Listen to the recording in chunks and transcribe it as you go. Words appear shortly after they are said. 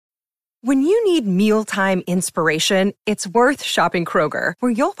When you need mealtime inspiration, it's worth shopping Kroger,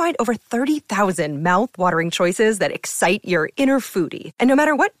 where you'll find over 30,000 mouth-watering choices that excite your inner foodie. And no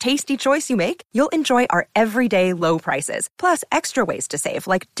matter what tasty choice you make, you'll enjoy our everyday low prices, plus extra ways to save,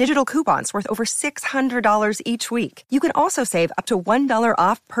 like digital coupons worth over $600 each week. You can also save up to $1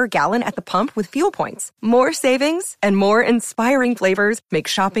 off per gallon at the pump with fuel points. More savings and more inspiring flavors make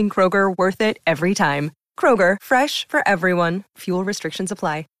shopping Kroger worth it every time. Kroger, fresh for everyone. Fuel restrictions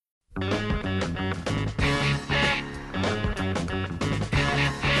apply. All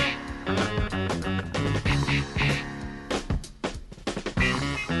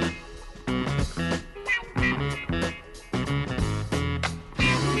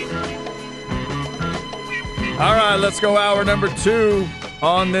right, let's go hour number 2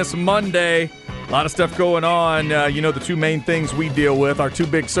 on this Monday. A lot of stuff going on. The two main things we deal with, our two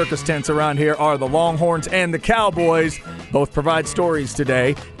big circus tents around here, are the Longhorns and the Cowboys. Both provide stories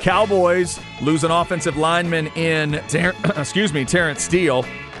today. Cowboys lose an offensive lineman in Terrence Steele,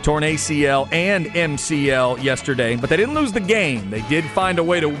 torn ACL and MCL yesterday, but they didn't lose the game. They did find a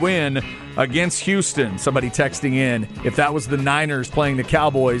way to win against Houston. Somebody texting in, if that was the Niners playing the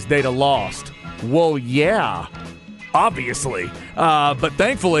Cowboys, they'd have lost. Well, yeah, obviously. But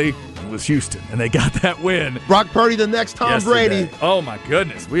thankfully, it was Houston, and they got that win. Brock Purdy, the next Tom yesterday. Brady. Oh, my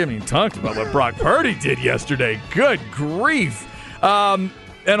goodness. We haven't even talked about what Brock Purdy did yesterday. Good grief.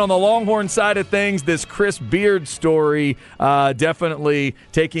 And on the Longhorn side of things, this Chris Beard story definitely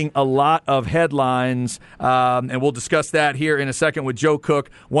taking a lot of headlines, and we'll discuss that here in a second with Joe Cook.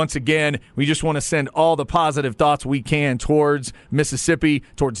 Once again, we just want to send all the positive thoughts we can towards Mississippi,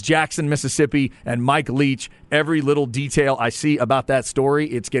 towards Jackson, Mississippi, and Mike Leach. Every little detail I see about that story,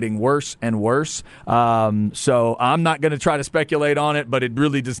 it's getting worse and worse. So I'm not going to try to speculate on it, but it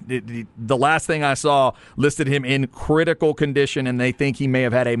really just the last thing I saw listed him in critical condition, and they think he may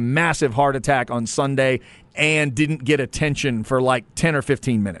have had a massive heart attack on Sunday and didn't get attention for like 10 or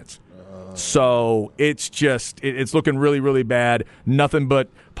 15 minutes. So it's looking really, really bad. Nothing but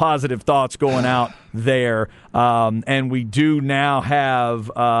positive thoughts going out there. And we do now have,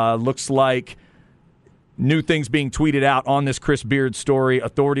 looks like, new things being tweeted out on this Chris Beard story.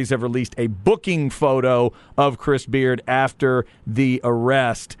 Authorities have released a booking photo of Chris Beard after the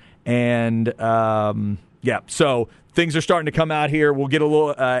arrest. And, so things are starting to come out here. We'll get a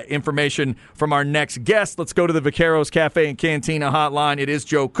little information from our next guest. Let's go to the Vaqueros Cafe and Cantina hotline. It is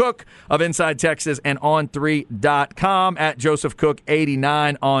Joe Cook of Inside Texas and On3.com, at Joseph Cook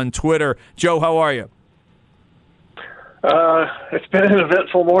 89 on Twitter. Joe, how are you? It's been an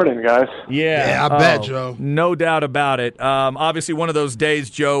eventful morning, guys. Yeah, I bet, Joe. No doubt about it. Obviously, one of those days,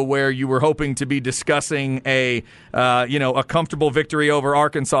 Joe, where you were hoping to be discussing a comfortable victory over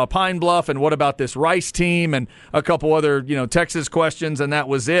Arkansas Pine Bluff, and what about this Rice team, and a couple other, Texas questions, and that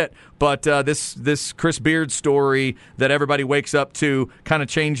was it. But this Chris Beard story that everybody wakes up to kind of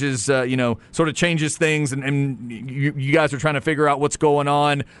changes, sort of changes things, and you guys are trying to figure out what's going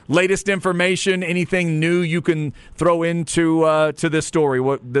on. Latest information, anything new you can throw into to this story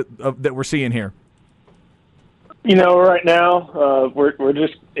that we're seeing here? Right now we're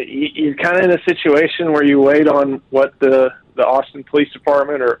just you're kind of in a situation where you wait on what the Austin Police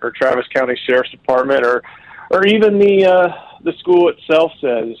Department or Travis County Sheriff's Department or even the school itself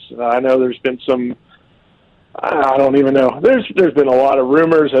says. I know there's been some. I don't even know. There's been a lot of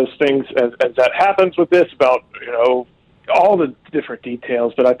rumors as that happens with this about all the different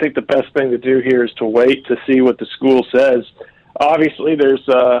details. But I think the best thing to do here is to wait to see what the school says. Obviously, there's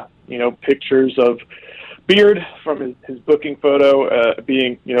pictures of Beard from his booking photo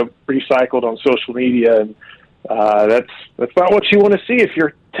being recycled on social media, and that's not what you want to see if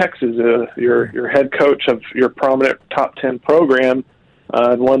you're Texas, your head coach of your prominent top 10 program,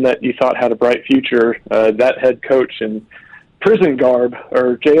 and one that you thought had a bright future. That head coach in prison garb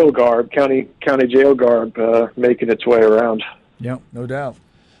or jail garb, county jail garb, making its way around. Yeah, no doubt.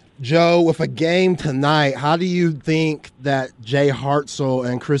 Joe, with a game tonight, how do you think that Jay Hartzell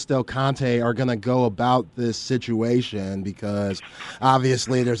and Chris Del Conte are going to go about this situation? Because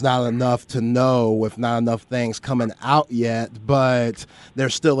obviously there's not enough to know with not enough things coming out yet, but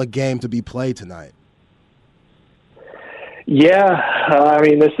there's still a game to be played tonight. Yeah,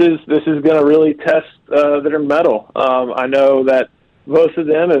 this is going to really test their mettle. I know that both of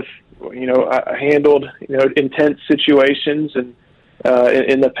them have, handled, intense situations and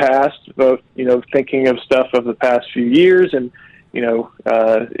in the past, both, thinking of stuff of the past few years and,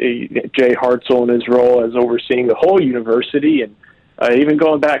 Jay Hartzell in his role as overseeing the whole university, and even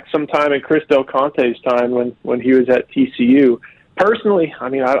going back sometime in Chris Del Conte's time when he was at TCU. Personally,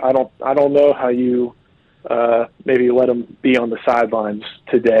 I don't know how you maybe let him be on the sidelines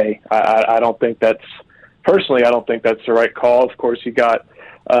today. I don't think that's personally. I don't think that's the right call. Of course, you got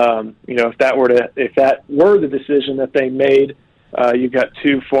if that were the decision that they made, you've got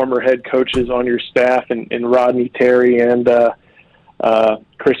two former head coaches on your staff, in Rodney Terry and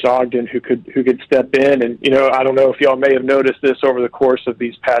Chris Ogden, who could step in. And I don't know if y'all may have noticed this over the course of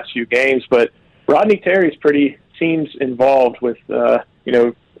these past few games, but Rodney Terry seems involved with I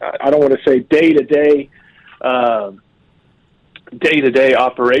don't want to say day-to-day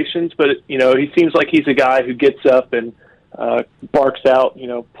operations, but he seems like he's a guy who gets up and barks out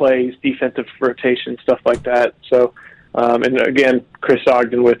plays, defensive rotation, stuff like that. So and again, Chris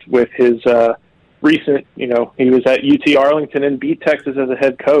Ogden with his recent, he was at UT Arlington and beat Texas as a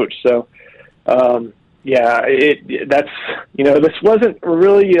head coach. So this wasn't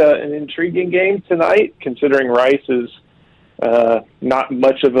really an intriguing game tonight, considering Rice is not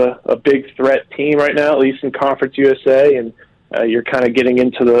much of a big threat team right now, at least in Conference USA, and you're kind of getting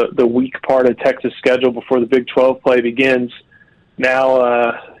into the weak part of Texas' schedule before the Big 12 play begins.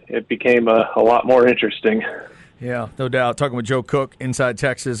 Now it became a lot more interesting. Yeah, no doubt. Talking with Joe Cook, Inside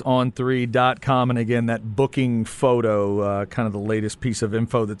Texas, on3.com. And again, that booking photo, kind of the latest piece of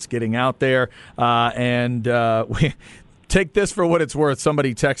info that's getting out there. We take this for what it's worth.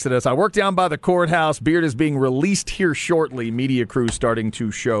 Somebody texted us, I work down by the courthouse. Beard is being released here shortly. Media crew starting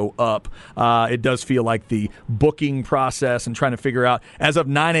to show up. It does feel like the booking process and trying to figure out, as of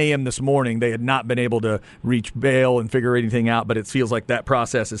 9 a.m. this morning, they had not been able to reach bail and figure anything out, but it feels like that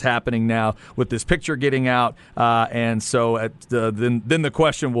process is happening now with this picture getting out. And so then the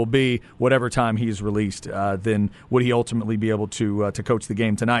question will be, whatever time he's released, then would he ultimately be able to coach the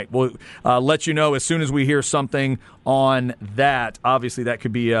game tonight? We'll let you know as soon as we hear something on that. Obviously, that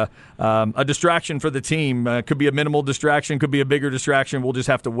could be a distraction for the team. Could be a minimal distraction, could be a bigger distraction. We'll just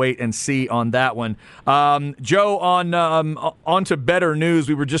have to wait and see on that one. Joe, on to better news.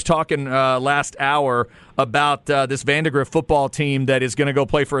 We were just talking last hour about this Vandegrift football team that is going to go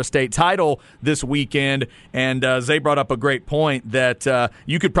play for a state title this weekend. And Zay brought up a great point that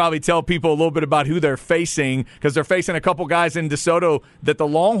you could probably tell people a little bit about who they're facing, because they're facing a couple guys in DeSoto that the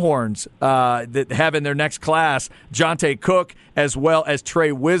Longhorns that have in their next class, Jonte Cook as well as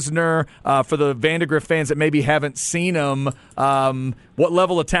Trey Wisner. For the Vandegrift fans that maybe haven't seen them, what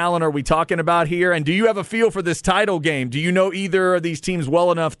level of talent are we talking about here? And do you have a feel for this title game? Do you know either of these teams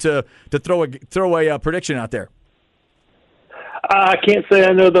well enough to throw a prediction out there? I can't say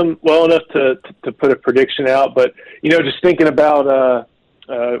I know them well enough to put a prediction out, but just thinking about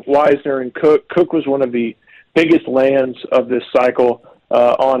Wisner and Cook. Cook was one of the biggest lands of this cycle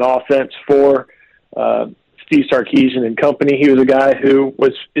on offense for Steve Sarkisian and company. He was a guy who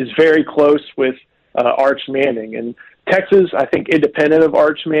is very close with Arch Manning, and Texas, I think, independent of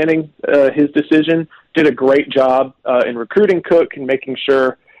Arch Manning, his decision, did a great job in recruiting Cook and making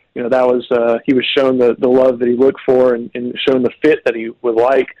sure that was he was shown the love that he looked for and shown the fit that he would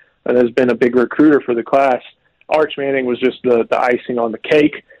like, and has been a big recruiter for the class. Arch Manning was just the icing on the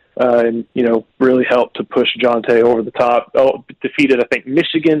cake, and really helped to push Jonte over the top. Defeated, I think,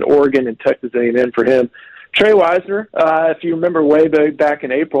 Michigan, Oregon, and Texas A&M for him. Trey Wisner, if you remember way back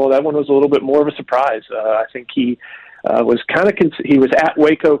in April, that one was a little bit more of a surprise. I think he was he was at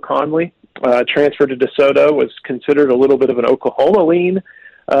Waco Conley, transferred to DeSoto, was considered a little bit of an Oklahoma lean,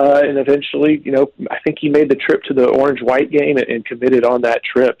 and eventually, I think he made the trip to the Orange-White game and committed on that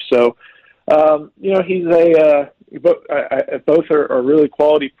trip. So, he's both are really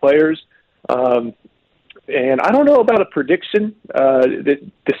quality players. And I don't know about a prediction.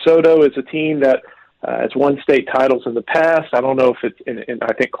 DeSoto is a team that has won state titles in the past. I don't know if it's and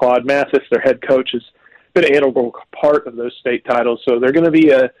I think Claude Mathis, their head coach, has been an integral part of those state titles. So they're going to be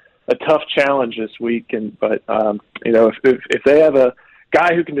a tough challenge this week. But if they have a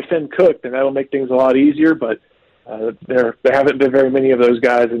guy who can defend Cook, then that'll make things a lot easier. But there haven't been very many of those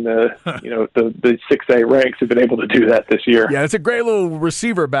guys in the the 6A ranks who've been able to do that this year. Yeah, it's a great little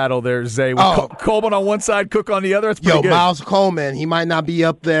receiver battle there, Zay. With Coleman on one side, Cook on the other. It's pretty good. Miles Coleman, he might not be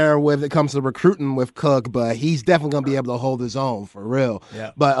up there when it comes to recruiting with Cook, but he's definitely going to be able to hold his own for real.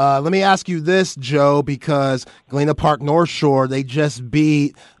 Yeah. But let me ask you this, Joe, because Galena Park North Shore, they just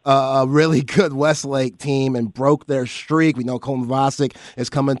beat a really good Westlake team and broke their streak. We know Colton Vosick is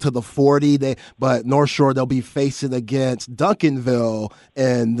coming to the 40, but North Shore, they'll be facing against Duncanville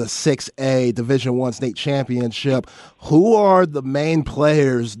in the 6A Division I state championship. Who are the main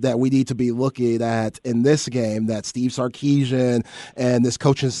players that we need to be looking at in this game that Steve Sarkisian and this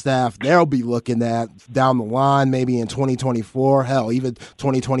coaching staff, they'll be looking at down the line, maybe in 2024, hell, even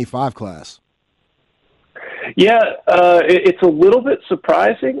 2025 class? Yeah, it's a little bit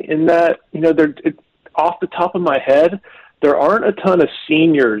surprising in that off the top of my head, there aren't a ton of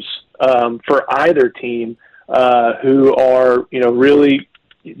seniors for either team who are, really,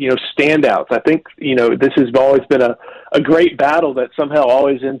 standouts. I think, this has always been a great battle that somehow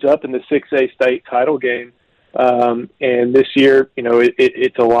always ends up in the 6A state title game. And this year,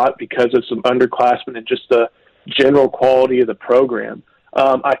 it's a lot because of some underclassmen and just the general quality of the program.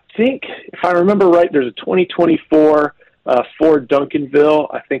 I think, if I remember right, there's a 2024 for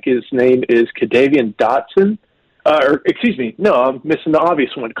Duncanville. I think his name is Kadavian Dotson. I'm missing the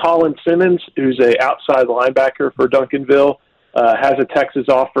obvious one. Colin Simmons, who's a outside linebacker for Duncanville, has a Texas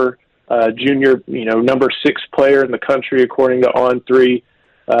offer. Junior, number 6 player in the country according to On3.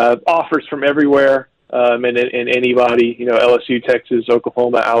 Offers from everywhere, and anybody, LSU, Texas,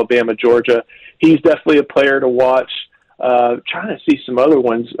 Oklahoma, Alabama, Georgia. He's definitely a player to watch. Trying to see some other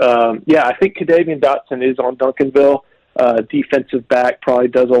ones. I think Kadavian Dotson is on Duncanville. Defensive back, probably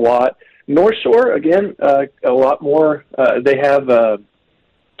does a lot. North Shore, again, a lot more. They have a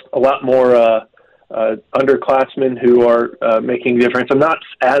lot more underclassmen who are making a difference. I'm not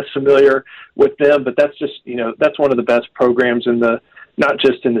as familiar with them, but that's just, that's one of the best programs not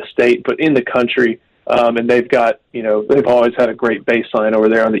just in the state, but in the country. And they've got, they've always had a great baseline over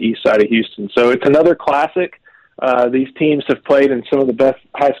there on the east side of Houston. So it's another classic. These teams have played in some of the best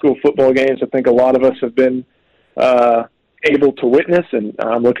high school football games I think a lot of us have been able to witness, and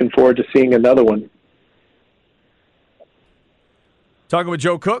I'm looking forward to seeing another one. Talking with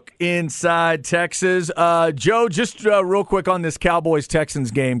Joe Cook inside Texas. Joe, just real quick on this Cowboys-Texans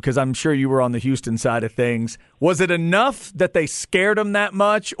game, because I'm sure you were on the Houston side of things. Was it enough that they scared them that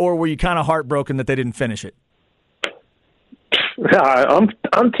much, or were you kind of heartbroken that they didn't finish it?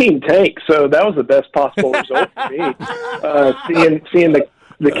 I'm Team Tank, so that was the best possible result for me. Seeing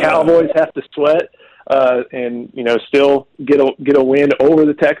the Cowboys have to sweat and still get a win over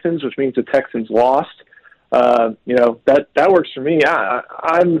the Texans, which means the Texans lost. That works for me.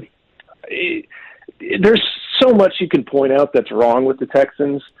 There's so much you can point out that's wrong with the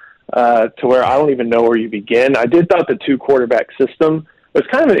Texans to where I don't even know where you begin. I did thought the 2-quarterback system was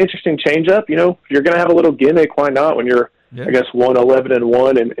kind of an interesting change-up. If you're going to have a little gimmick, why not when you're, I guess,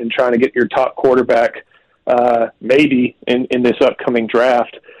 1-11-1 and trying to get your top quarterback maybe in this upcoming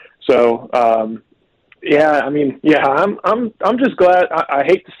draft. So, I'm just glad. I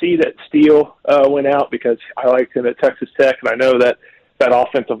hate to see that Steele went out because I liked him at Texas Tech, and I know that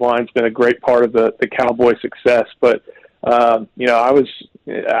offensive line's been a great part of the Cowboy success. But I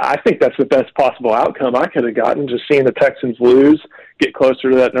think that's the best possible outcome I could have gotten, just seeing the Texans lose, get closer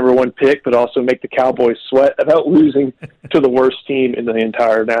to that number 1 pick, but also make the Cowboys sweat about losing to the worst team in the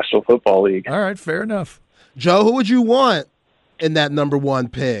entire National Football League. All right, fair enough. Joe, who would you want in that number 1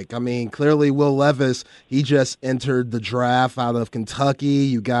 pick? I mean, clearly Will Levis, he just entered the draft out of Kentucky.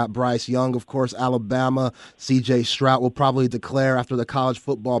 You got Bryce Young, of course, Alabama. C.J. Stroud will probably declare after the college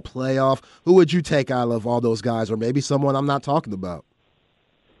football playoff. Who would you take out of all those guys, or maybe someone I'm not talking about?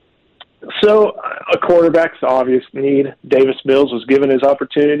 So a quarterback's the obvious need. Davis Mills was given his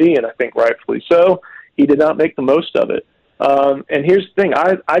opportunity, and I think rightfully so. He did not make the most of it. And here's the thing.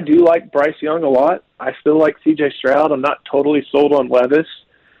 I do like Bryce Young a lot. I still like C.J. Stroud. I'm not totally sold on Levis.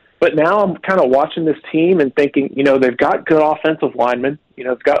 But now I'm kind of watching this team and thinking, they've got good offensive linemen.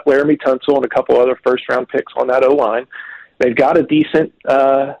 They've got Laramie Tunsil and a couple other first-round picks on that O-line. They've got a decent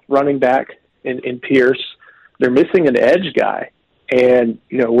running back in Pierce. They're missing an edge guy. And,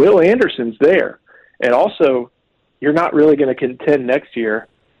 Will Anderson's there. And also, you're not really going to contend next year.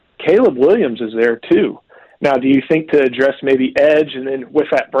 Caleb Williams is there, too. Now, do you think to address maybe edge and then with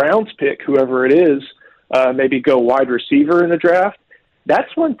that Browns pick, whoever it is, maybe go wide receiver in the draft?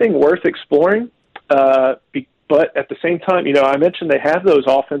 That's one thing worth exploring. But at the same time, I mentioned they have those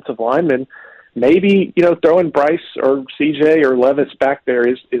offensive linemen. Maybe, throwing Bryce or CJ or Levis back there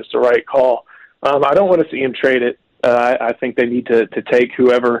is the right call. I don't want to see him trade it. I think they need to take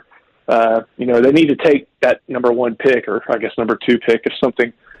whoever, they need to take that number 1 pick or I guess number 2 pick if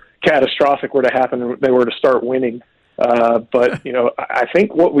something catastrophic were to happen and they were to start winning. But, I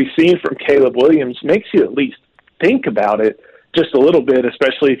think what we've seen from Caleb Williams makes you at least think about it just a little bit,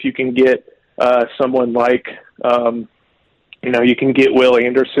 especially if you can get someone like, you can get Will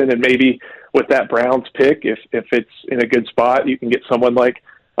Anderson, and maybe with that Browns pick, if it's in a good spot, you can get someone like,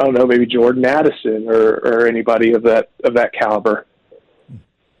 I don't know, maybe Jordan Addison or anybody of that caliber.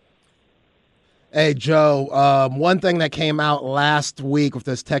 Hey, Joe, one thing that came out last week with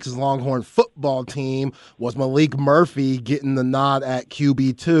this Texas Longhorn football team was Malik Murphy getting the nod at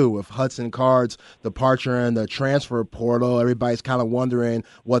QB2 with Hudson Card's departure in the transfer portal. Everybody's kind of wondering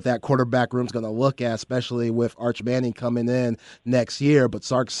what that quarterback room's going to look at, especially with Arch Manning coming in next year. But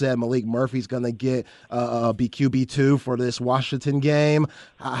Sark said Malik Murphy's going to be QB2 for this Washington game.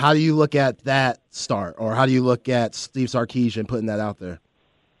 How do you look at that start, or how do you look at Steve Sarkisian putting that out there?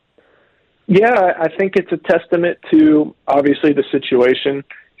 Yeah, I think it's a testament to, obviously, the situation.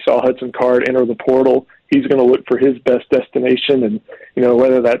 You saw Hudson Card enter the portal. He's going to look for his best destination, and,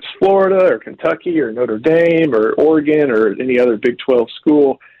 whether that's Florida or Kentucky or Notre Dame or Oregon or any other Big 12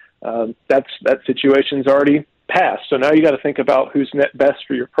 school, that situation's already passed. So now you got to think about who's net best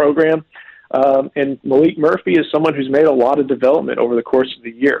for your program. And Malik Murphy is someone who's made a lot of development over the course of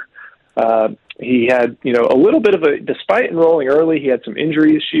the year. He had, a little bit of despite enrolling early, he had some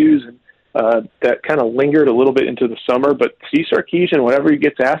injury issues, and that kind of lingered a little bit into the summer. But Steve Sarkisian, whenever he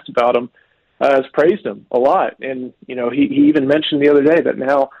gets asked about him, has praised him a lot. And, he even mentioned the other day that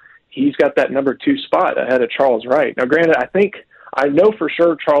now he's got that number 2 spot ahead of Charles Wright. Now, granted, I know for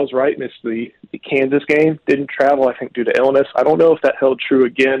sure Charles Wright missed the Kansas game, didn't travel, I think, due to illness. I don't know if that held true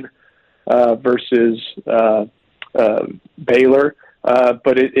again versus Baylor.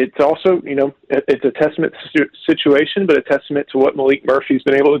 But it's also, it's a testament to situation, but a testament to what Malik Murphy's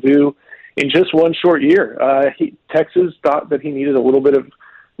been able to do in just one short year. Texas thought that he needed a little bit of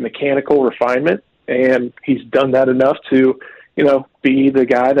mechanical refinement, and he's done that enough to, be the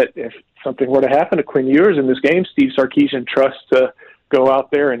guy that if something were to happen to Quinn Ewers in this game, Steve Sarkisian trusts to go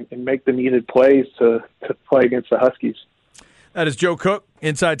out there and make the needed plays to play against the Huskies. That is Joe Cook,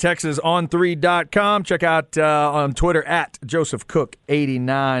 Inside Texas on 3.com. Check out on Twitter at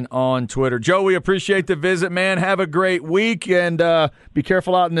JosephCook89 on Twitter. Joe, we appreciate the visit, man. Have a great week, and be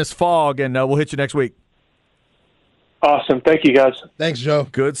careful out in this fog, and we'll hit you next week. Awesome. Thank you, guys. Thanks, Joe.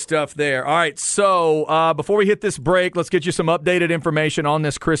 Good stuff there. All right, so before we hit this break, let's get you some updated information on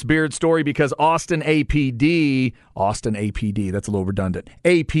this Chris Beard story, because Austin APD, that's a little redundant,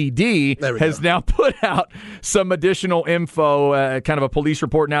 APD has now put out some additional info. Kind of a police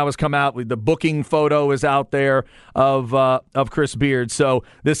report now has come out. The booking photo is out there of Chris Beard. So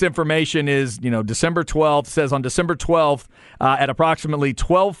this information is, December 12th, says on December 12th at approximately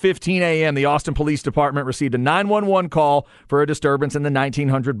 12:15 a.m., the Austin Police Department received a 911 call for a disturbance in the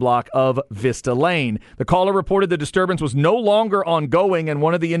 1900 block of Vista Lane. The caller reported the disturbance was no longer ongoing and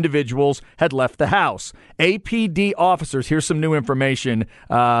one of the individuals had left the house. APD officers, here's some new information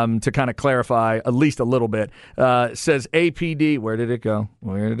to kind of clarify at least a little bit. Says APD, where did it go?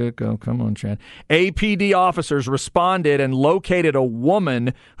 Come on, Chad. APD officers responded and located a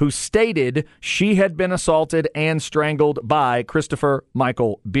woman who stated she had been assaulted and strangled by Christopher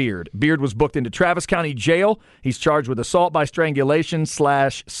Michael Beard. Beard was booked into Travis County Jail. He's charged with assault by strangulation /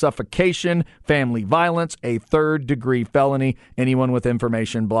 suffocation, family violence, a third-degree felony, anyone with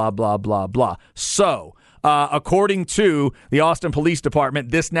information, blah, blah, blah, blah. So, according to the Austin Police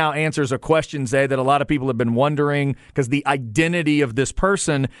Department, this now answers a question, Zay, that a lot of people have been wondering, because the identity of this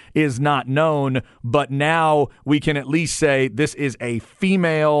person is not known, but now we can at least say this is a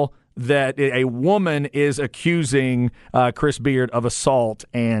female, that a woman is accusing Chris Beard of assault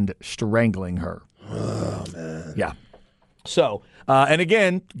and strangling her. Oh, man. Yeah. So, and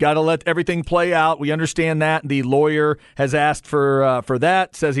again, got to let everything play out. We understand that. The lawyer has asked for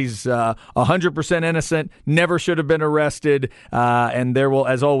that, says he's 100% innocent, never should have been arrested, and there will,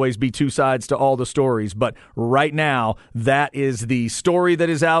 as always, be two sides to all the stories. But right now, that is the story that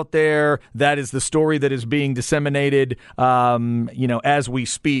is out there. That is the story that is being disseminated, as we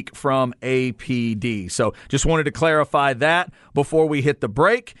speak from APD. So just wanted to clarify that before we hit the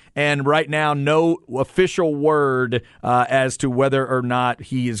break. And right now, no official word as to whether or not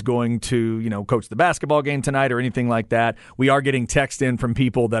he is going to, coach the basketball game tonight or anything like that. We are getting text in from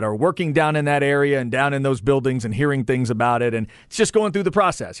people that are working down in that area and down in those buildings and hearing things about it. And it's just going through the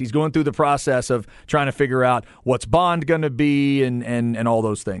process. He's going through the process of trying to figure out what's bond going to be and all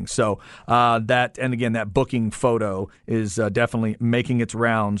those things. So that booking photo is definitely making its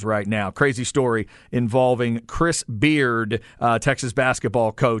rounds right now. Crazy story involving Chris Beard, Texas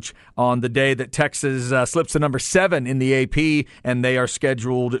basketball coach, on the day that Texas slips to number 7 in the AP, and they are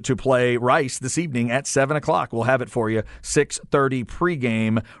scheduled to play Rice this evening at 7 o'clock. We'll have it for you, 6:30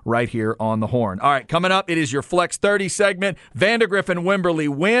 pregame right here on the Horn. All right, coming up, it is your Flex 30 segment. Vandergrift and Wimberley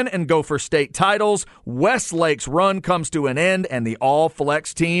win and go for state titles. Westlake's run comes to an end, and the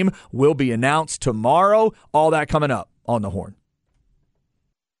all-Flex team will be announced tomorrow. All that coming up on the Horn.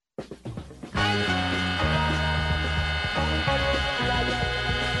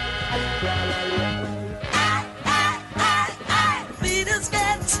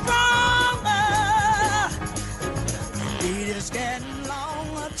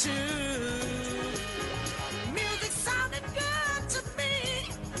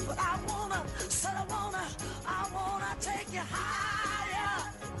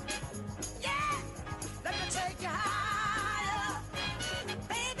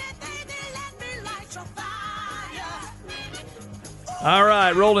 All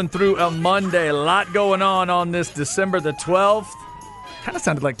right, rolling through a Monday. A lot going on this December the 12th. Kind of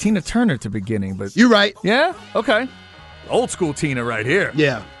sounded like Tina Turner at the beginning, but You're right. yeah, okay. Old school Tina right here.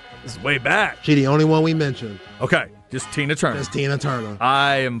 Yeah. This is way back. She the only one we mentioned. Okay, just Tina Turner. It's Tina Turner.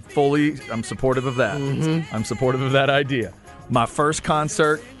 I'm supportive of that. Mm-hmm. I'm supportive of that idea. My first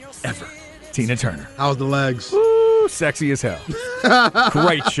concert ever, Tina Turner. How's the legs? Woo, sexy as hell.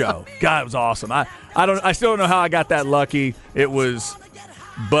 Great show. God, it was awesome. I still don't know how I got that lucky. It was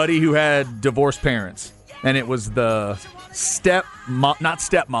Buddy who had divorced parents, and it was the not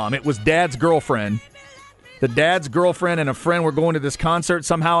stepmom. It was Dad's girlfriend. The dad's girlfriend and a friend were going to this concert.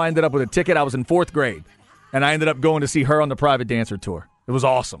 Somehow I ended up with a ticket. I was in 4th grade, and I ended up going to see her on the private dancer tour. It was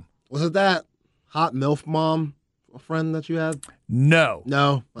awesome. Was it that hot MILF mom friend that you had? No.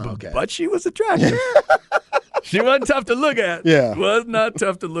 No? Oh, okay. But she was attractive. She wasn't tough to look at. Yeah. Was not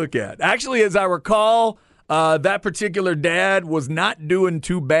tough to look at. Actually, as I recall, that particular dad was not doing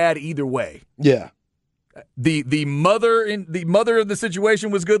too bad either way. Yeah. The mother of the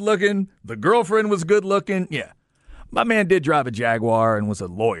situation was good looking. The girlfriend was good looking. Yeah. My man did drive a Jaguar and was a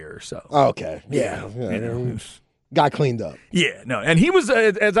lawyer, so. Okay. Yeah. Got cleaned up. Yeah, no. And he was,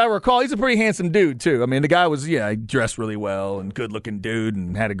 as I recall, he's a pretty handsome dude, too. I mean, the guy was, he dressed really well and good-looking dude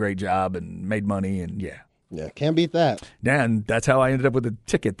and had a great job and made money and, yeah. Yeah, can't beat that. Yeah, and that's how I ended up with a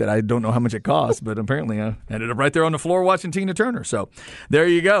ticket that I don't know how much it cost, but apparently I ended up right there on the floor watching Tina Turner. So there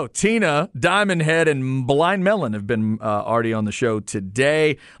you go. Tina, Diamond Head, and Blind Melon have been already on the show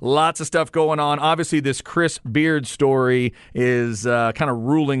today. Lots of stuff going on. Obviously, this Chris Beard story is kind of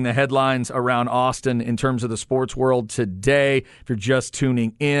ruling the headlines around Austin in terms of the sports world today. If you're just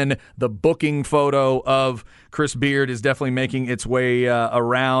tuning in, the booking photo of Chris Beard is definitely making its way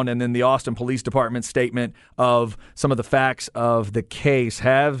around, and then the Austin Police Department statement of some of the facts of the case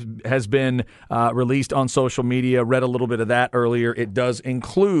has been released on social media. Read a little bit of that earlier. It does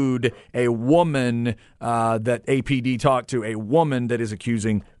include a woman that APD talked to, a woman that is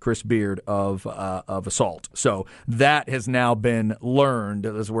accusing Chris Beard of assault. So that has now been learned.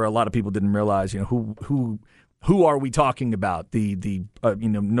 This is where a lot of people didn't realize, who are we talking about?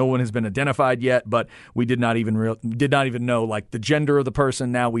 No one has been identified yet, but we did not even know like the gender of the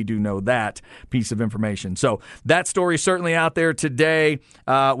person. Now we do know that piece of information. So that story is certainly out there today.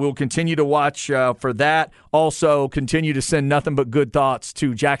 We'll continue to watch for that. Also, continue to send nothing but good thoughts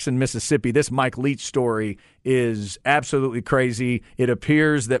to Jackson, Mississippi. This Mike Leach story is absolutely crazy. It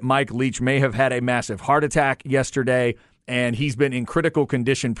appears that Mike Leach may have had a massive heart attack yesterday, and he's been in critical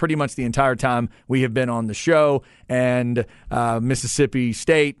condition pretty much the entire time we have been on the show. And Mississippi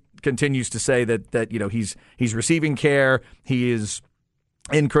State continues to say that he's receiving care. He is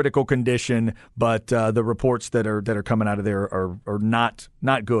in critical condition, but the reports that are coming out of there are not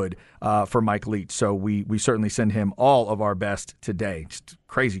good for Mike Leach. So we certainly send him all of our best today. Just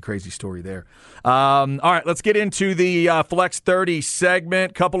crazy story there. All right, let's get into the Flex 30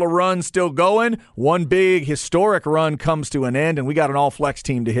 segment. Couple of runs still going. One big historic run comes to an end, and we got an all-flex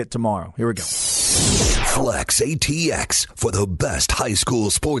team to hit tomorrow. Here we go. Flex ATX for the best high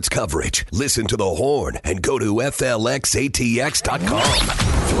school sports coverage. Listen to the Horn and go to FLXATX.com.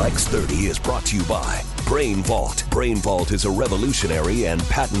 Flex 30 is brought to you by Brain Vault. Brain Vault is a revolutionary and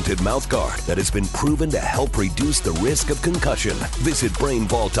patented mouthguard that has been proven to help reduce the risk of concussion. Visit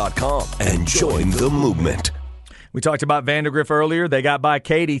BrainVault.com and join the movement. We talked about Vandergrift earlier. They got by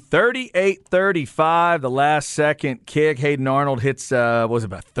Katy 38-35. The last second kick. Hayden Arnold hits, was it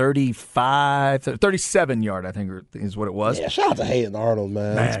about 37-yard, I think is what it was. Yeah, shout out to Hayden Arnold,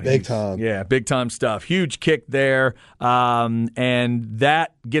 man. That's big time. Yeah, big time stuff. Huge kick there. And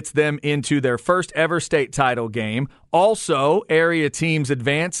that gets them into their first ever state title game. Also, area teams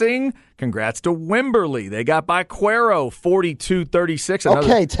advancing. Congrats to Wimberley. They got by Cuero 42-36.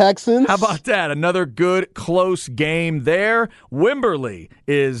 Okay, Texans. How about that? Another good, close game there. Wimberley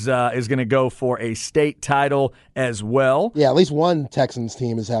is going to go for a state title as well. Yeah, at least one Texans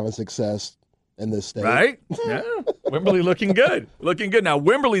team is having success in this state. Right? Yeah. Wimberley looking good. Looking good. Now,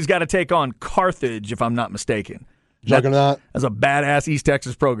 Wimberley's got to take on Carthage, if I'm not mistaken. Juggernaut. That's a badass East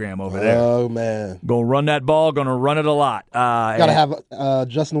Texas program over there. Oh, man. Going to run that ball, going to run it a lot. Got to have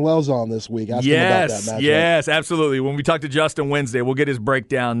Justin Wells on this week. Ask him about that matchup. Yes, absolutely. When we talk to Justin Wednesday, we'll get his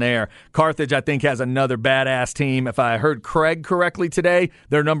breakdown there. Carthage, I think, has another badass team. If I heard Craig correctly today,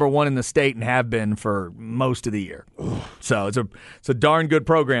 they're number one in the state and have been for most of the year. So it's a darn good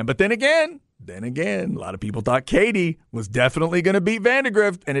program. But then again, Then again, a lot of people thought Katy was definitely going to beat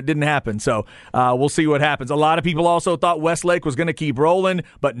Vandegrift, and it didn't happen. So we'll see what happens. A lot of people also thought Westlake was going to keep rolling,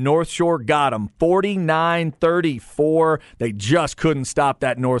 but North Shore got them 49-34. They just couldn't stop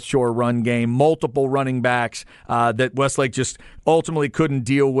that North Shore run game. Multiple running backs that Westlake just ultimately couldn't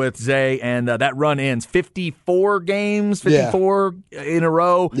deal with, Zay, and that run ends 54 games, 54 in a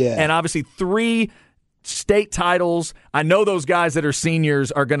row, and obviously 3 state titles. I know those guys that are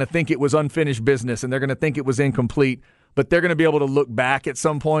seniors are going to think it was unfinished business and they're going to think it was incomplete, but they're going to be able to look back at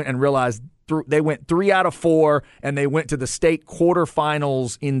some point and realize they went 3 out of 4 and they went to the state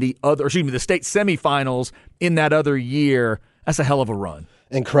quarterfinals the state semifinals in that other year. That's a hell of a run.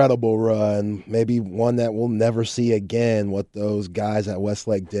 Incredible run, maybe one that we'll never see again, what those guys at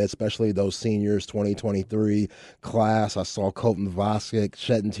Westlake did, especially those seniors 2023 class. I saw Colton Voskic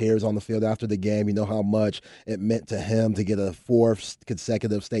shedding tears on the field after the game. You know how much it meant to him to get a 4th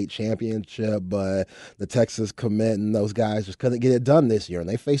consecutive state championship, but the Texas commit and those guys just couldn't get it done this year, and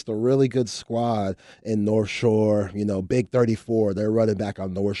they faced a really good squad in North Shore. Big 34, they're running back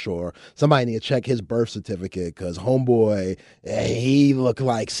on North Shore. Somebody need to check his birth certificate because homeboy, he looked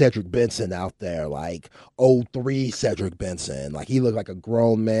like Cedric Benson out there, like 03 Cedric Benson. Like, he looked like a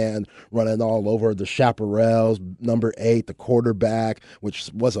grown man running all over the chaparrals. Number 8, the quarterback, which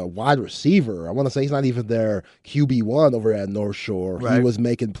was a wide receiver. I want to say he's not even their QB1 over at North Shore. Right. He was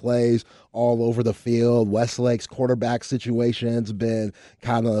making plays all over the field. Westlake's quarterback situation's been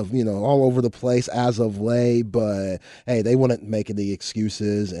kind of, all over the place as of late, but hey, they wouldn't make any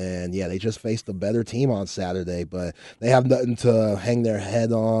excuses, and they just faced a better team on Saturday, but they have nothing to hang their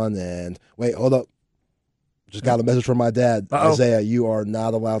head on. And wait, hold up. Just got a message from my dad. Isaiah, you are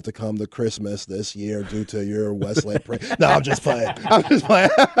not allowed to come to Christmas this year due to your Westlake No, I'm just playing. But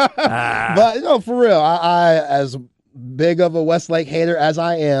for real, I as big of a Westlake hater as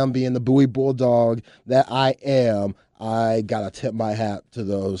I am, being the Bowie Bulldog that I am, I got to tip my hat to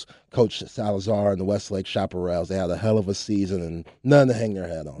those Coach Salazar and the Westlake Chaparrals. They had a hell of a season and none to hang their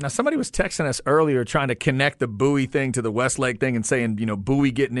head on. Now, somebody was texting us earlier trying to connect the Bowie thing to the Westlake thing and saying,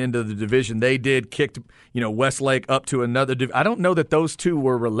 Bowie getting into the division they did kicked, Westlake up to another division. I don't know that those two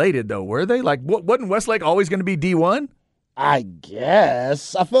were related, though, were they? Like, wasn't Westlake always going to be D1? I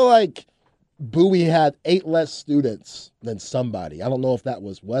guess. I feel like Bowie had 8 less students than somebody. I don't know if that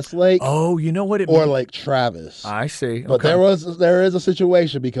was Westlake. Oh, you know what? Or like Travis. I see. But there is a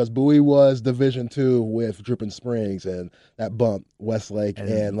situation because Bowie was Division II with Dripping Springs, and that bumped Westlake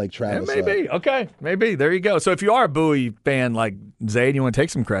and Lake Travis. Maybe. Okay. Maybe. There you go. So if you are a Bowie fan like Zay, you want to take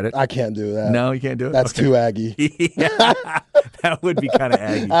some credit? I can't do that. No, you can't do it? That's too Aggie. That would be kind of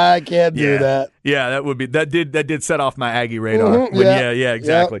Aggie. I can't do that. Yeah, that would be. That did set off my Aggie radar. Mm-hmm. Yeah,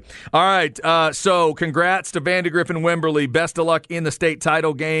 exactly. Yep. All right. So congrats to Vandegrift and Wimberley. Best of luck in the state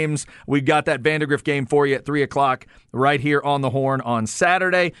title games. We've got that Vandegrift game for you at 3 o'clock right here on the Horn on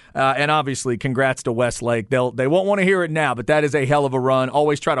Saturday. And obviously, congrats to Westlake. They won't want to hear it now, but that is a hell of a run.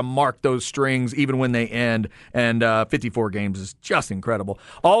 Always try to mark those strings even when they end. And 54 games is just incredible.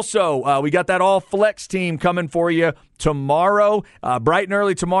 Also, we got that all-flex team coming for you tomorrow, bright and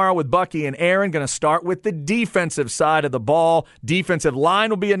early tomorrow with Bucky and Aaron. Going to start with the defensive side of the ball. Defensive line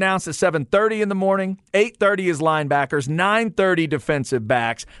will be announced at 7:30 in the morning. 8:30 is linebackers. 9:30 defensive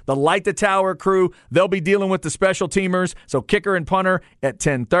backs. The Light the Tower crew, they'll be dealing with the special teamers. So kicker and punter at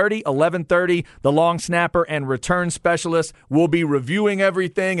 10:30. 11:30, the long snapper and return specialist will be reviewing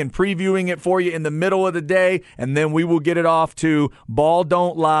everything and previewing it for you in the middle of the day. And then we will get it off to Ball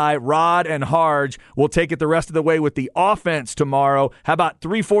Don't Lie. Rod and Harge will take it the rest of the way with the offense tomorrow. How about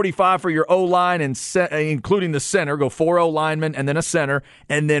 3:45 for your O-line, and including the center? Go 4 O-linemen and then a center.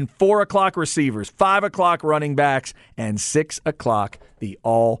 And then 4 o'clock receivers, 5 o'clock running backs, and 6 o'clock the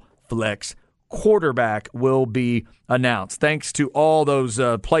all-flex quarterback will be announced. Thanks to all those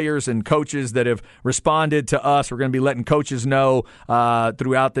players and coaches that have responded to us. We're going to be letting coaches know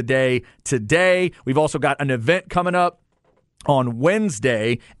throughout the day today. We've also got an event coming up on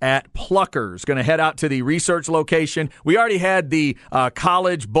Wednesday at Pluckers. Going to head out to the research location. We already had the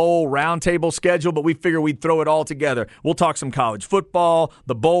College Bowl Roundtable schedule, but we figured we'd throw it all together. We'll talk some college football.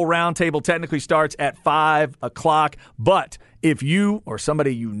 The Bowl Roundtable technically starts at 5 o'clock, but if you or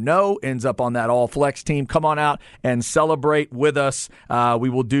somebody you know ends up on that all-flex team, come on out and celebrate with us. We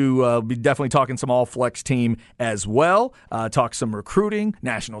will be definitely talking some all-flex team as well. Talk some recruiting.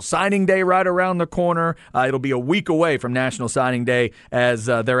 National Signing Day right around the corner. It'll be a week away from National Signing Day as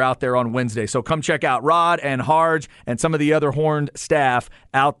they're out there on Wednesday. So come check out Rod and Harge and some of the other Horned staff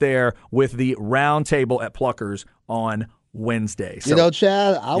out there with the roundtable at Pluckers on Wednesday. So,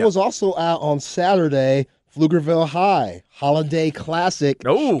 Chad, I was also out on Saturday Pflugerville High Holiday Classic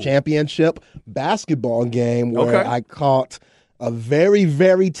championship basketball game where I caught a very,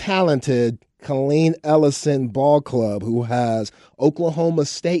 very talented Colleen Ellison Ball Club who has Oklahoma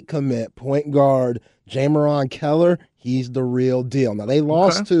State commit point guard Jameron Keller. He's the real deal. Now, they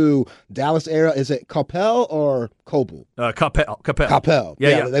lost to Dallas area. Is it Coppell or Coppell? Coppell.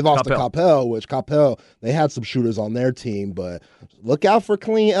 Yeah. They lost to Coppell, which Coppell, they had some shooters on their team. But look out for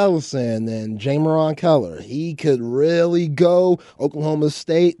Colleen Ellison and Jameron Keller. He could really go. Oklahoma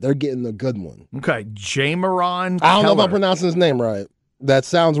State, they're getting a good one. Okay, Jameron Keller. I don't know if I'm pronouncing his name right. That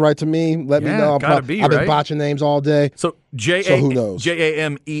sounds right to me. Let me know. I've been botching names all day. So who knows?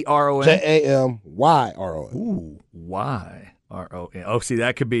 Jameron. Jameron. Ooh, Yron. Oh, see,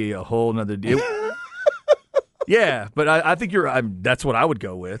 that could be a whole nother deal. Yeah, but I think that's what I would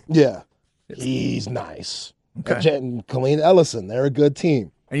go with. Yeah, he's nice. Okay. And Colleen Ellison, they're a good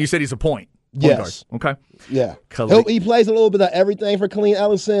team. And you said he's a point. Yes. Guard. Okay. Yeah. He plays a little bit of everything for Colleen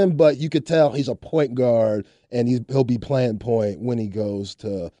Ellison, but you could tell he's a point guard, and he'll be playing point when he goes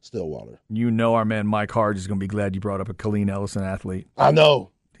to Stillwater. You know our man Mike Hart is going to be glad you brought up a Colleen Ellison athlete. I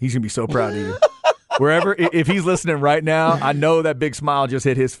know. He's going to be so proud of you. Wherever, if he's listening right now, I know that big smile just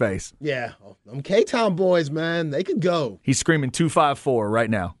hit his face. Yeah. Them K-Town boys, man, they could go. He's screaming 254 right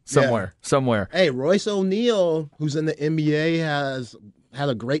now, somewhere. Hey, Royce O'Neal, who's in the NBA, has had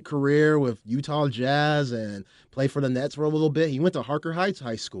a great career with Utah Jazz and played for the Nets for a little bit. He went to Harker Heights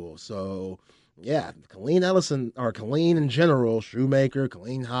High School. So, yeah, Colleen Ellison, or Colleen in general, Shoemaker,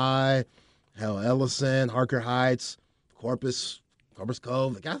 Colleen High, Ellison, Harker Heights, Corpus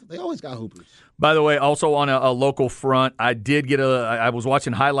Cove. They always got hoopers. By the way, also on a local front, I was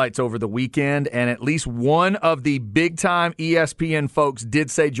watching highlights over the weekend, and at least one of the big-time ESPN folks did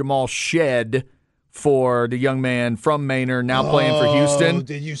say Jamal Shed for the young man from Maynard, now playing for Houston.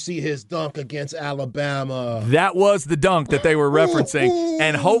 Did you see his dunk against Alabama? That was the dunk that they were referencing,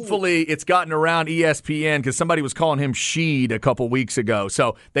 and hopefully it's gotten around ESPN because somebody was calling him Sheed a couple weeks ago.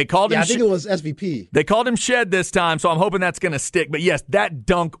 So they called him. I think it was SVP. They called him Shed this time, so I'm hoping that's going to stick. But yes, that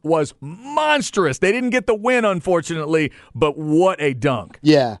dunk was monstrous. They didn't get the win, unfortunately, but what a dunk!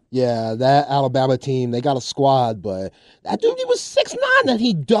 Yeah, that Alabama team, they got a squad, but that dude, he was 6'9" that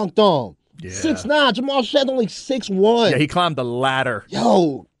he dunked on. Yeah. 6'9", Jamal Shed only 6'1". Yeah, he climbed the ladder.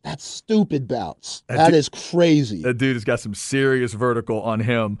 Yo, that's stupid bounce. That is crazy. That dude has got some serious vertical on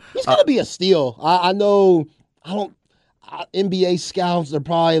him. He's gonna be a steal. I know. NBA scouts, they're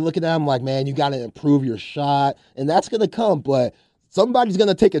probably looking at him like, man, you got to improve your shot, and that's gonna come. But somebody's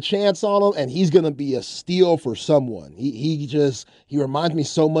gonna take a chance on him, and he's gonna be a steal for someone. He reminds me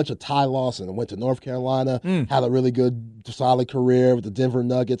so much of Ty Lawson. And went to North Carolina, had a really good, solid career with the Denver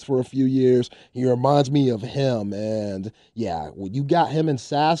Nuggets for a few years. He reminds me of him, and yeah, when you got him and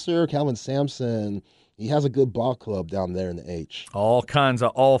Sasser, Calvin Sampson. He has a good ball club down there in the H. All kinds of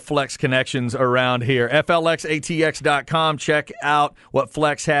all-flex connections around here. FLXATX.com. Check out what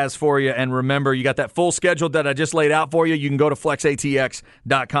Flex has for you. And remember, you got that full schedule that I just laid out for you. You can go to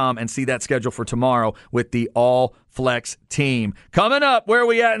FlexATX.com and see that schedule for tomorrow with the all-flex team. Coming up, where are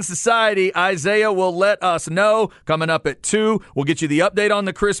we at in society? Isaiah will let us know. Coming up at 2, we'll get you the update on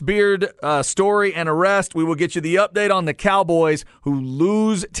the Chris Beard story and arrest. We will get you the update on the Cowboys, who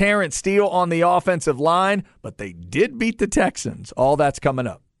lose Terrence Steele on the offensive line, but they did beat the Texans. All that's coming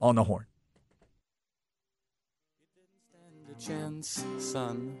up on the Horn. You didn't stand a chance,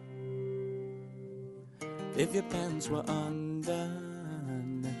 son, if your pants were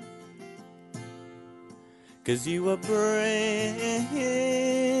undone. 'Cause you were bred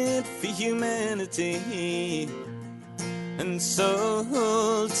for humanity and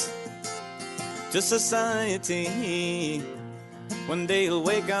sold to society. One day you'll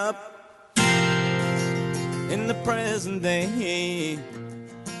wake up in the present day.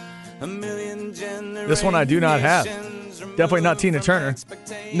 A million generations. This one I do not have. Definitely not Tina Turner.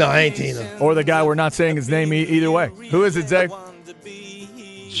 No, I ain't Tina. Or the guy we're not saying his name either way. Who is it, Zay?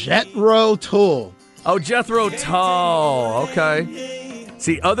 Jethro Tull. Oh, Jethro Tull. Okay.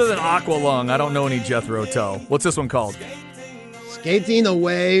 See, other than Aqualung, I don't know any Jethro Tull. What's this one called? Skating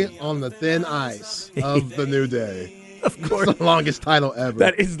Away on the Thin Ice of the New Day. Of course. It's the longest title ever.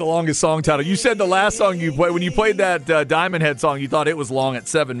 That is the longest song title. You said the last song you played, when you played that Diamond Head song, you thought it was long at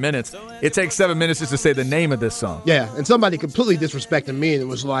 7 minutes. It takes 7 minutes just to say the name of this song. Yeah, and somebody completely disrespected me, and it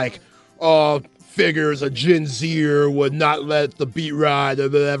was like, figures a Gen Zer would not let the beat ride or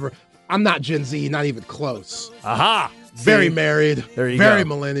whatever. I'm not Gen Z, not even close. Aha! Very married, there you very go.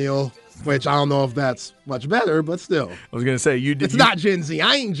 Millennial, which I don't know if that's much better, but still. I was going to say, It's not Gen Z.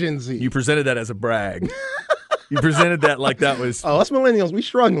 I ain't Gen Z. You presented that as a brag. You presented that like that was... Oh, us millennials, we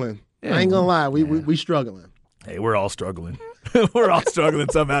struggling. I ain't gonna lie, we struggling. Hey, we're all struggling. We're all struggling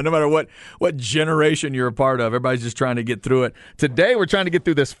somehow, no matter what generation you're a part of. Everybody's just trying to get through it. Today, we're trying to get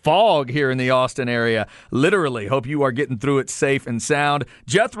through this fog here in the Austin area. Literally, hope you are getting through it safe and sound.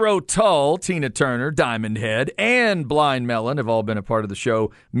 Jethro Tull, Tina Turner, Diamond Head, and Blind Melon have all been a part of the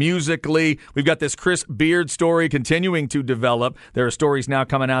show musically. We've got this Chris Beard story continuing to develop. There are stories now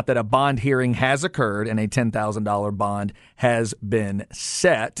coming out that a bond hearing has occurred and a $10,000 bond has been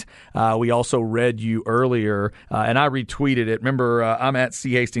set. We also read you earlier, and I retweeted it. Remember, I'm at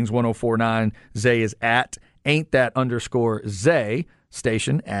C Hastings 1049. Zay is at ain't that _Zay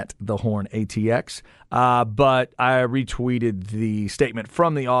station at the Horn ATX. But I retweeted the statement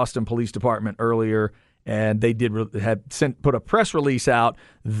from the Austin Police Department earlier, and they put a press release out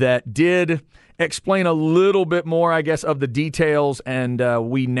that did explain a little bit more, I guess, of the details. And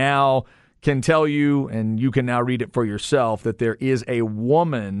we now can tell you, and you can now read it for yourself, that there is a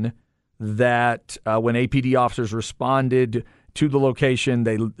woman that when APD officers responded to the location,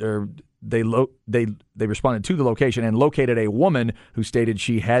 they responded to the location and located a woman who stated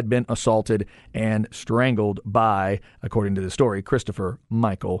she had been assaulted and strangled by, according to the story, Christopher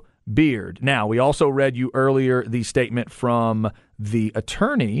Michael Beard. Now, we also read you earlier the statement from the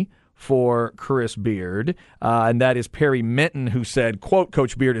attorney for Chris Beard, and that is Perry Minton, who said, quote,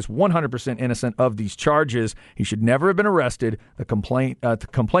 Coach Beard is 100% innocent of these charges. He should never have been arrested. The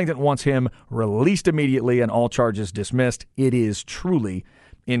complainant wants him released immediately and all charges dismissed. It is truly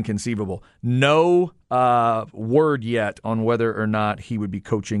inconceivable. No word yet on whether or not he would be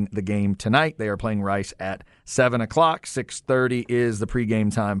coaching the game tonight. They are playing Rice at 7 o'clock. 6:30 is the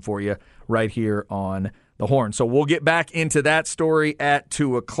pregame time for you right here on the Horn. So we'll get back into that story at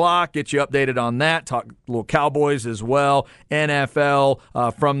 2 o'clock, get you updated on that, talk a little Cowboys as well, NFL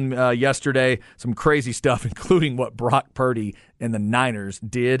from yesterday, some crazy stuff, including what Brock Purdy and the Niners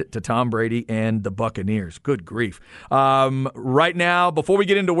did to Tom Brady and the Buccaneers. Good grief. Right now, before we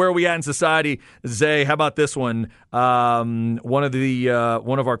get into where we at in society, Zay, how about this one? One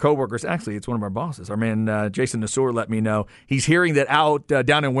of our coworkers, actually, it's one of our bosses, our man Jason Nassour let me know. He's hearing that out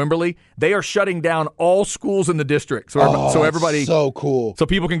down in Wimberley, they are shutting down all schools in the district. So everybody, so cool. So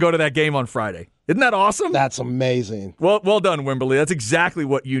people can go to that game on Friday. Isn't that awesome? That's amazing. Well done, Wimberley. That's exactly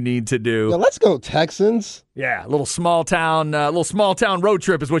what you need to do. Yeah, let's go Texans. Yeah, a little small town road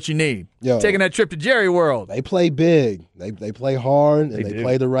trip is what you need. Taking that trip to Jerry World. They play big. They play hard, and they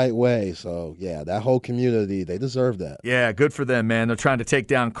play the right way. So, yeah, that whole community, they deserve that. Yeah, good for them, man. They're trying to take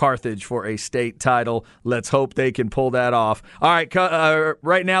down Carthage for a state title. Let's hope they can pull that off. All right,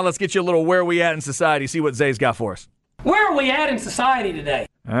 right now, let's get you a little where we at in society, see what Zay's got for us. Where are we at in society today?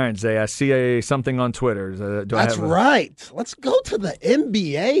 All right, Zay, I see something on Twitter. That's right. Let's go to the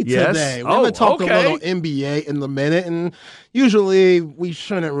NBA today. We're going to talk a little NBA in a minute, and usually we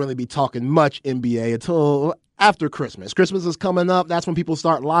shouldn't really be talking much NBA until after Christmas. Christmas is coming up. That's when people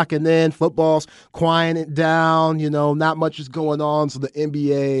start locking in. Football's quieting down. Not much is going on, so the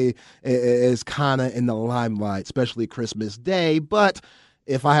NBA is kind of in the limelight, especially Christmas Day. But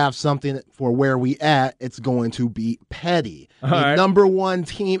if I have something for where we at, it's going to be petty. The number one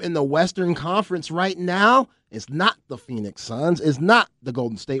team in the Western Conference right now is not the Phoenix Suns, it's not the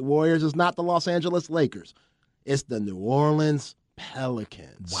Golden State Warriors, it's not the Los Angeles Lakers. It's the New Orleans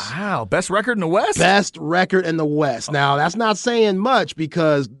Pelicans. Wow, best record in the West? Best record in the West. Now, that's not saying much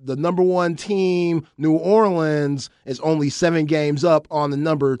because the number one team, New Orleans, is only 7 games up on the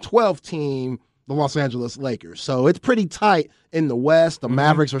number 12 team, the Los Angeles Lakers. So it's pretty tight in the West. The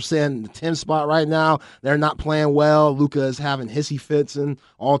Mavericks are sitting in the 10th spot right now. They're not playing well. Luka is having hissy fits and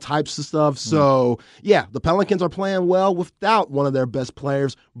all types of stuff. So, yeah, the Pelicans are playing well without one of their best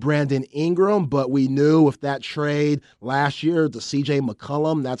players, Brandon Ingram. But we knew with that trade last year, the C.J.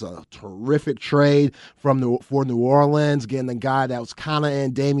 McCollum, that's a terrific trade for New Orleans, getting a guy that was kind of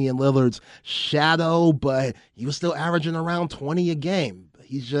in Damian Lillard's shadow, but he was still averaging around 20 a game.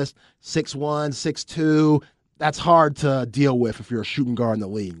 He's just 6'1", 6'2". That's hard to deal with if you're a shooting guard in the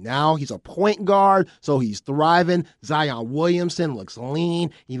league. Now he's a point guard, so he's thriving. Zion Williamson looks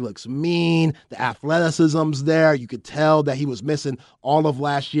lean. He looks mean. The athleticism's there. You could tell that he was missing all of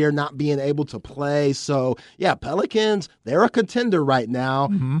last year, not being able to play. So, yeah, Pelicans, they're a contender right now,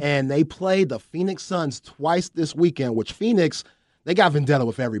 and they play the Phoenix Suns twice this weekend, which Phoenix, they got vendetta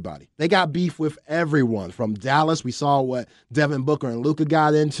with everybody. They got beef with everyone. From Dallas, we saw what Devin Booker and Luka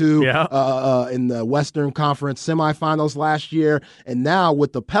got into in the Western Conference semifinals last year. And now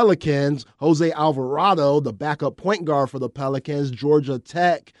with the Pelicans, Jose Alvarado, the backup point guard for the Pelicans, Georgia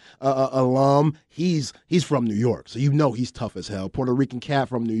Tech alum, he's from New York. So he's tough as hell. Puerto Rican cat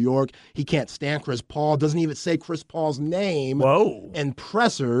from New York. He can't stand Chris Paul. Doesn't even say Chris Paul's name in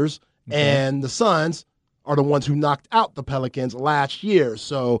pressers. And the Suns are the ones who knocked out the Pelicans last year.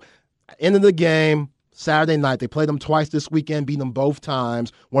 So, end of the game, Saturday night, they played them twice this weekend, beat them both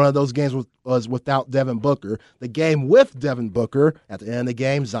times. One of those games was without Devin Booker. The game with Devin Booker, at the end of the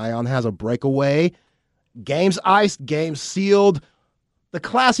game, Zion has a breakaway. Game's iced, game's sealed. The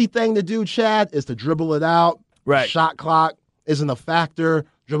classy thing to do, Chad, is to dribble it out. Right. Shot clock isn't a factor.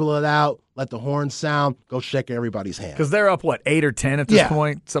 Dribble it out. Let the horn sound. Go shake everybody's hand. Because they're up, 8 or 10 at this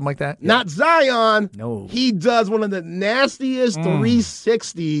point? Something like that? Not Zion. No. He does one of the nastiest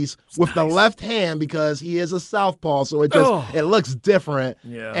 360s with the left hand because he is a southpaw, so it looks different.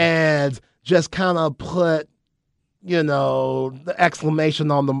 Yeah. And just kind of put, the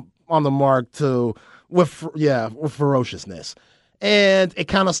exclamation on the mark with ferociousness. And it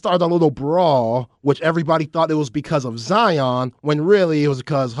kind of started a little brawl, which everybody thought it was because of Zion, when really it was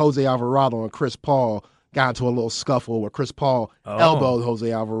because Jose Alvarado and Chris Paul got into a little scuffle where Chris Paul elbowed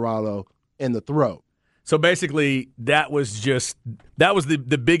Jose Alvarado in the throat. So basically, that was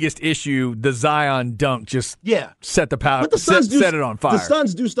the biggest issue. The Zion dunk just set the power, set it on fire. The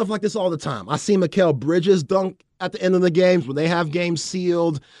Suns do stuff like this all the time. I see Mikal Bridges dunk at the end of the games when they have games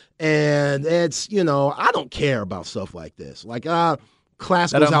sealed, and it's I don't care about stuff like this. Like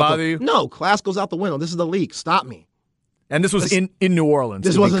class that goes don't out. Bother you? No, class goes out the window. This is the league. Stop me. And this was in New Orleans.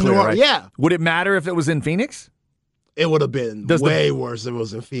 This was in New Orleans. Right? Yeah. Would it matter if it was in Phoenix? It would have been way worse if it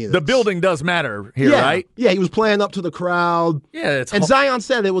was in Phoenix. The building does matter here, right? Yeah, he was playing up to the crowd. Yeah, and Zion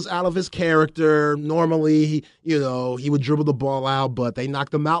said it was out of his character. Normally, he would dribble the ball out, but they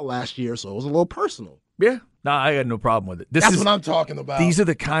knocked him out last year, so it was a little personal. Yeah. No, I had no problem with it. That's what I'm talking about. These are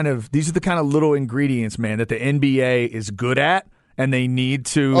the kind of little ingredients, man, that the NBA is good at, and they need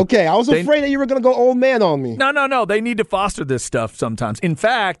to. Okay, I was afraid that you were going to go old man on me. No. They need to foster this stuff sometimes. In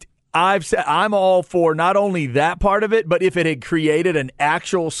fact, I've said I'm all for not only that part of it, but if it had created an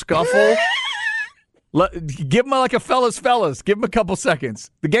actual scuffle, give them like a fellas. Give them a couple seconds.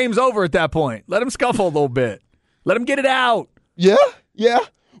 The game's over at that point. Let them scuffle a little bit. Let them get it out. Yeah.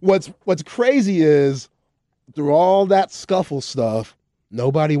 What's crazy is through all that scuffle stuff,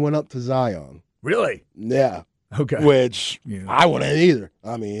 nobody went up to Zion. Really? Yeah. Okay. Which I wouldn't either.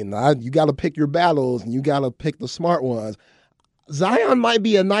 I mean, you got to pick your battles and you got to pick the smart ones. Zion might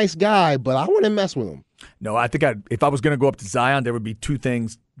be a nice guy, but I wouldn't mess with him. No, I think if I was going to go up to Zion, there would be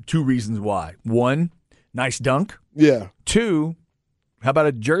two reasons why. One, nice dunk. Yeah. Two, how about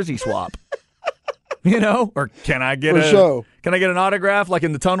a jersey swap? Or can I get can I get an autograph like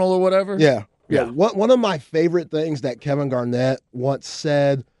in the tunnel or whatever? Yeah. One of my favorite things that Kevin Garnett once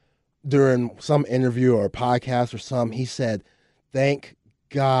said during some interview or podcast or something, he said, "Thank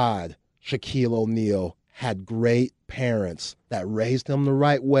God Shaquille O'Neal had great parents that raised him the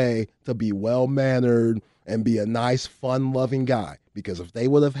right way to be well-mannered and be a nice, fun-loving guy. Because if they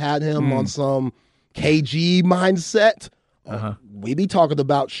would have had him on some KG mindset, we'd be talking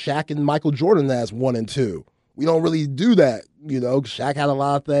about Shaq and Michael Jordan as 1 and 2. We don't really do that. Shaq had a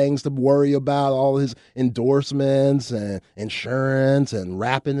lot of things to worry about, all his endorsements and insurance and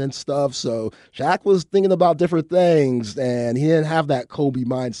rapping and stuff. So Shaq was thinking about different things, and he didn't have that Kobe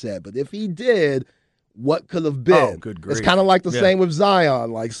mindset. But if he did, what could have been? Oh, good grief. It's kind of like the same with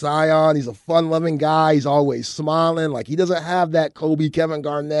Zion. Like Zion, he's a fun-loving guy. He's always smiling. Like he doesn't have that Kobe, Kevin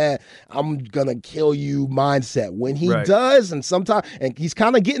Garnett, I'm going to kill you mindset. When he does, and he's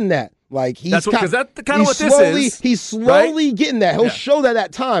kind of getting that. Like that's kind of what this is. He's slowly getting that. He'll show that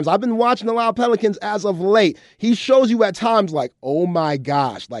at times. I've been watching a lot of Pelicans as of late. He shows you at times like, oh my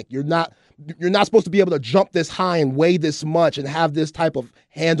gosh, like you're not supposed to be able to jump this high and weigh this much and have this type of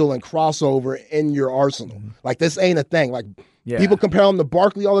handle and crossover in your arsenal. Like this ain't a thing. Like people compare him to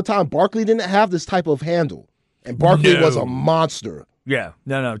Barkley all the time. Barkley didn't have this type of handle, and Barkley was a monster. Yeah,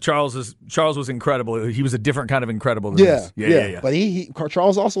 no. Charles was incredible. He was a different kind of incredible than this. Yeah. But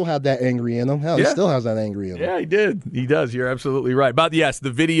Charles also had that angry in him. Hell, he still has that angry in him. Yeah, he did. He does. You're absolutely right. But yes, the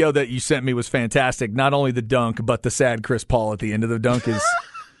video that you sent me was fantastic. Not only the dunk, but the sad Chris Paul at the end of the dunk is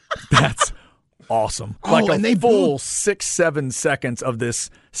that's awesome. Like a full 6-7 seconds of this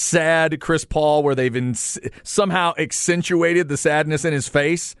sad Chris Paul where they've somehow accentuated the sadness in his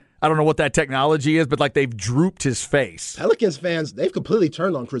face. I don't know what that technology is, but like they've drooped his face. Pelicans fans, they've completely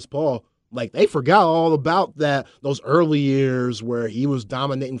turned on Chris Paul. Like they forgot all about those early years where he was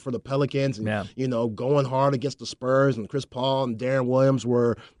dominating for the Pelicans and going hard against the Spurs, and Chris Paul and Darren Williams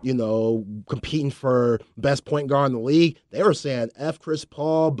were competing for best point guard in the league. They were saying F Chris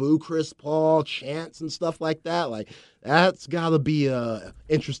Paul, boo Chris Paul, chants and stuff like that. Like That's got to be a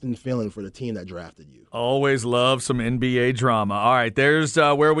interesting feeling for the team that drafted you. Always love some NBA drama. All right, there's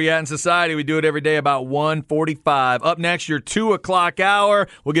where we at in society. We do it every day about 1:45. Up next, your 2 o'clock hour.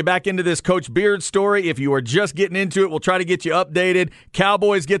 We'll get back into this Coach Beard story. If you are just getting into it, we'll try to get you updated.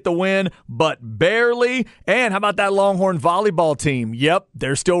 Cowboys get the win, but barely. And how about that Longhorn volleyball team? Yep,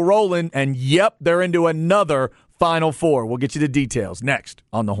 they're still rolling, and yep, they're into another Final Four. We'll get you the details next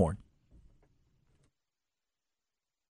on The Horn.